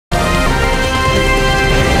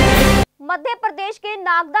मध्य प्रदेश के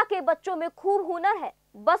नागदा के बच्चों में खूब हुनर है,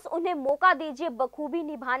 बस उन्हें मौका दीजिए बखूबी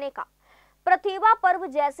निभाने का। प्रतिभा पर्व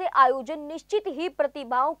जैसे आयोजन निश्चित ही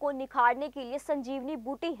प्रतिभाओं को निखारने के लिए संजीवनी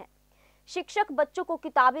बूटी है। शिक्षक बच्चों को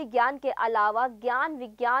किताबी ज्ञान के अलावा ज्ञान,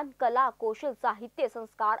 विज्ञान, कला, कौशल, साहित्य,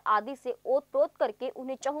 संस्कार आदि से ओत-प्रोत करके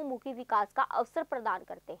उन्हें चहुमुखी विकास का अवसर प्रदान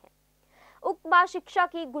करते हैं। उक्त बाल शिक्षा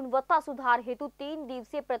की गुणवत्ता सुधार हेतु 3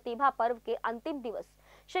 दिवसीय प्रतिभा पर्व के अंतिम दिवस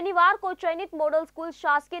शनिवार को चयनित मॉडल स्कूल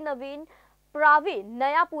शासकीय नवीन प्रावी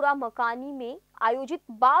नयापुरा मकानी में आयोजित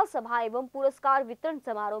बाल सभा एवं पुरस्कार वितरण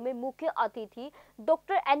समारोह में मुख्य अतिथि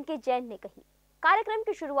डॉक्टर एन.के. जैन ने कही। कार्यक्रम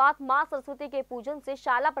की शुरुआत मां सरस्वती के पूजन से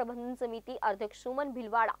शाला प्रबंधन समिति अध्यक्ष सुमन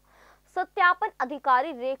भिलवाड़ा, सत्यापन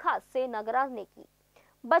अधिकारी रेखा से नगरा ने की।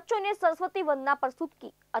 बच्चों ने सरस्वती वंदना प्रस्तुत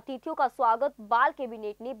की। अतिथियों का स्वागत बाल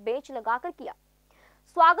कैबिनेट ने बेंच लगाकर किया।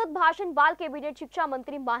 स्वागत भाषण बाल कैबिनेट शिक्षा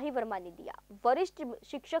मंत्री माही वर्मा ने दिया। वरिष्ठ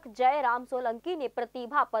शिक्षक जयराम सोलंकी ने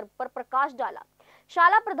प्रतिभा पर्व पर प्रकाश डाला।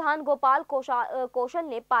 शाला प्रधान गोपाल कौशल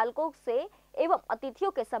ने पालकों से एवं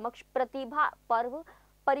अतिथियों के समक्ष प्रतिभा पर्व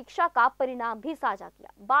परीक्षा का परिणाम भी साझा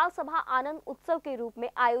किया। बाल सभा आनंद उत्सव के रूप में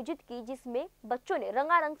आयोजित की, जिसमें बच्चों ने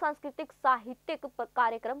रंगारंग सांस्कृतिक साहित्यिक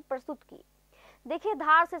कार्यक्रम प्रस्तुत किए। देखिए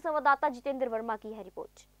धार से संवाददाता जितेंद्र वर्मा की है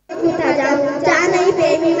रिपोर्ट। नहीं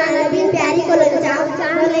प्रेमी मानवीन प्यारी को ललचाओ,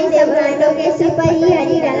 नहीं देवरानों के सिर पर ही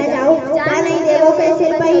हरी डाला जाओ, नहीं देवों के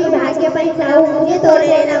सिर पर ही भाग्य परीक्षाओ, मुझे तोड़े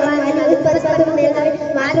लेना वाली उस पर तुम ले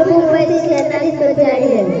गए मातृभूमि से शरणार्थी बन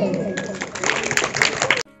जाएंगे।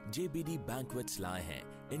 JBD Banquets lie हैं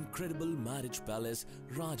incredible marriage palace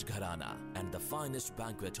Rajgharana and the finest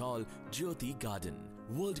banquet hall Jyoti Garden.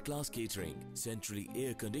 World-class catering, centrally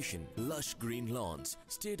air-conditioned, lush green lawns,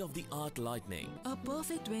 state-of-the-art lighting. A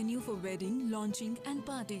perfect venue for wedding, launching and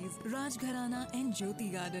parties. Rajgharana and Jyoti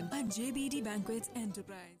Garden at JBD Banquets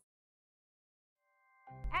Enterprise.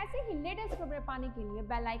 ऐसे ही latest खबरें पाने के लिए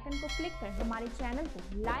bell icon को click कर हमारे channel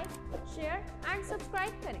को like, share and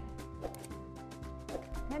subscribe करें।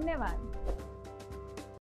 धन्यवाद।